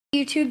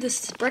YouTube,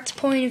 this is Brett's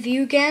point of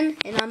view again,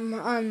 and I'm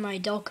on my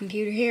Dell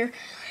computer here.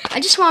 I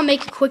just want to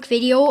make a quick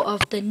video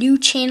of the new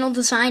channel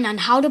design on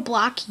how to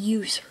block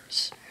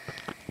users.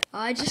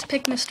 I just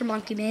picked Mr.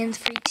 Monkey Man's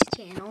Freaks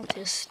channel,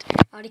 just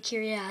out of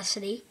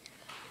curiosity.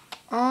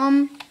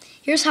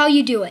 Here's how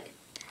you do it.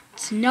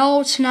 It's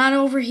not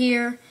over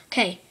here.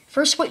 Okay,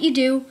 first what you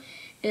do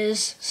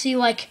is, see,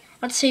 like,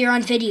 let's say you're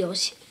on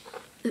videos.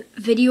 The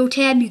video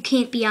tab, you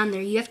can't be on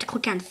there. You have to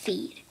click on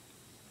feed.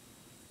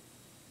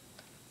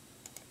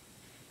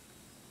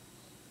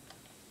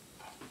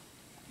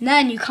 And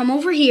then you come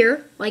over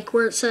here, like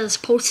where it says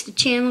post the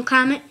channel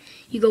comment.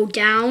 You go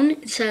down,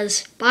 it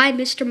says by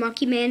Mr.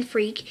 Monkey Man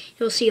Freak.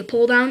 You'll see a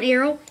pull down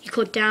arrow. You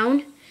click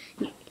down,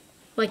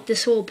 like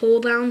this little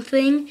pull down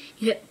thing.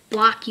 You hit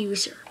block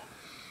user.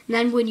 And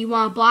then when you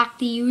want to block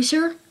the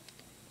user, it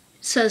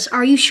says,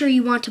 are you sure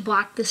you want to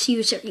block this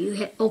user? You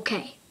hit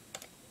OK.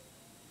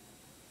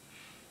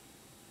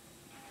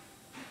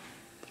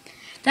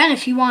 Then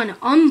if you want to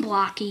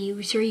unblock a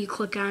user, you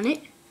click on it.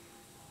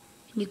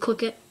 And you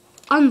click it.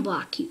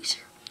 Unblock user.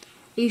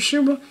 Are you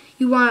sure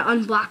you want to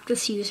unblock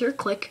this user?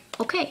 Click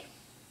OK.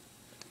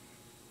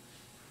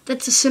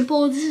 That's as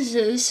simple as this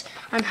is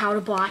on how to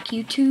block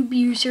YouTube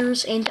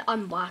users and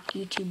unblock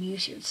YouTube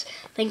users.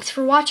 Thanks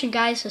for watching,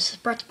 guys. This is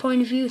Brett's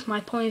point of view. It's my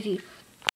point of view.